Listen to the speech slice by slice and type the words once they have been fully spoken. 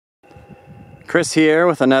Chris here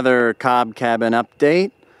with another cob cabin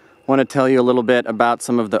update. Want to tell you a little bit about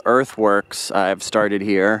some of the earthworks I've started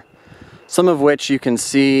here. Some of which you can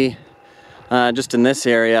see just in this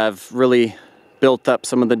area. I've really built up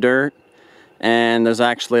some of the dirt, and there's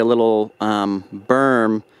actually a little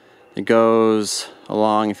berm that goes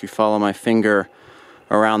along, if you follow my finger,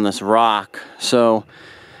 around this rock. So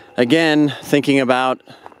again, thinking about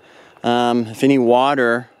if any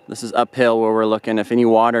water, this is uphill where we're looking, if any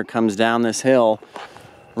water comes down this hill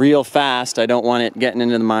real fast, I don't want it getting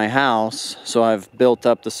into my house. So I've built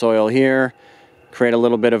up the soil here, create a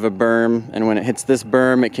little bit of a berm, and when it hits this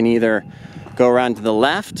berm, it can either go around to the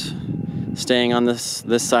left, staying on this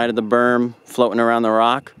side of the berm, floating around the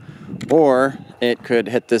rock, or it could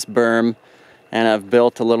hit this berm, and I've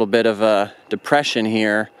built a little bit of a depression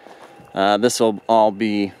here. This will all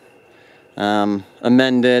be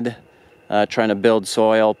amended, trying to build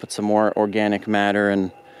soil, put some more organic matter,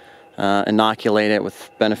 and inoculate it with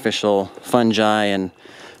beneficial fungi and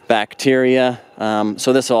bacteria.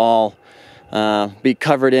 So this will all be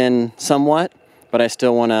covered in somewhat, but I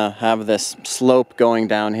still want to have this slope going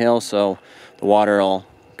downhill, so the water will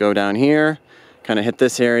go down here, kind of hit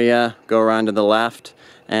this area, go around to the left,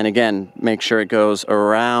 and again, make sure it goes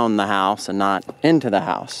around the house and not into the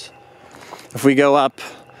house. If we go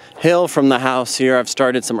uphill from the house here, I've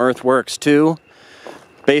started some earthworks too.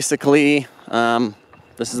 Basically,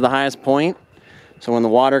 this is the highest point, so when the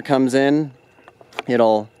water comes in,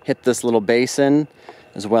 it'll hit this little basin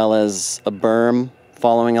as well as a berm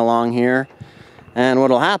following along here. And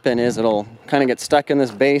what'll happen is it'll kind of get stuck in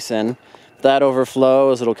this basin. If that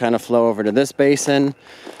overflows, it'll kind of flow over to this basin.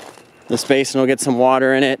 This basin will get some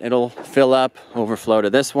water in it. It'll fill up, overflow to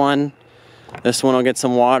this one. This one will get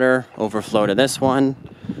some water, overflow to this one.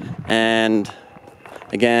 And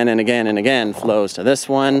again and again and again, flows to this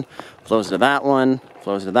one, flows to that one,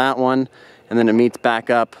 flows to that one. And then it meets back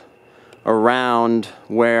up around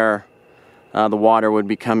where the water would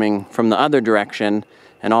be coming from the other direction.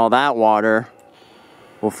 And all that water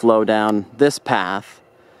will flow down this path.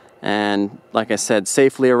 And like I said,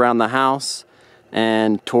 safely around the house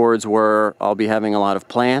and towards where I'll be having a lot of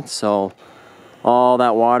plants. So all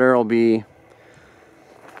that water will be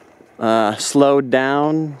slowed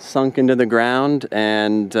down, sunk into the ground,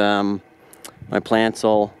 and my plants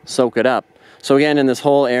will soak it up. So again, in this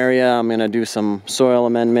whole area, I'm going to do some soil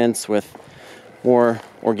amendments with more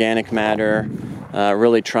organic matter,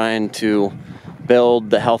 really trying to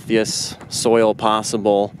build the healthiest soil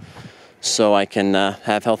possible so I can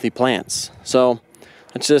have healthy plants. So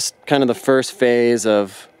it's just kind of the first phase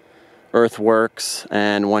of earthworks,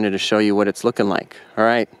 and wanted to show you what it's looking like. All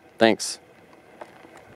right, thanks.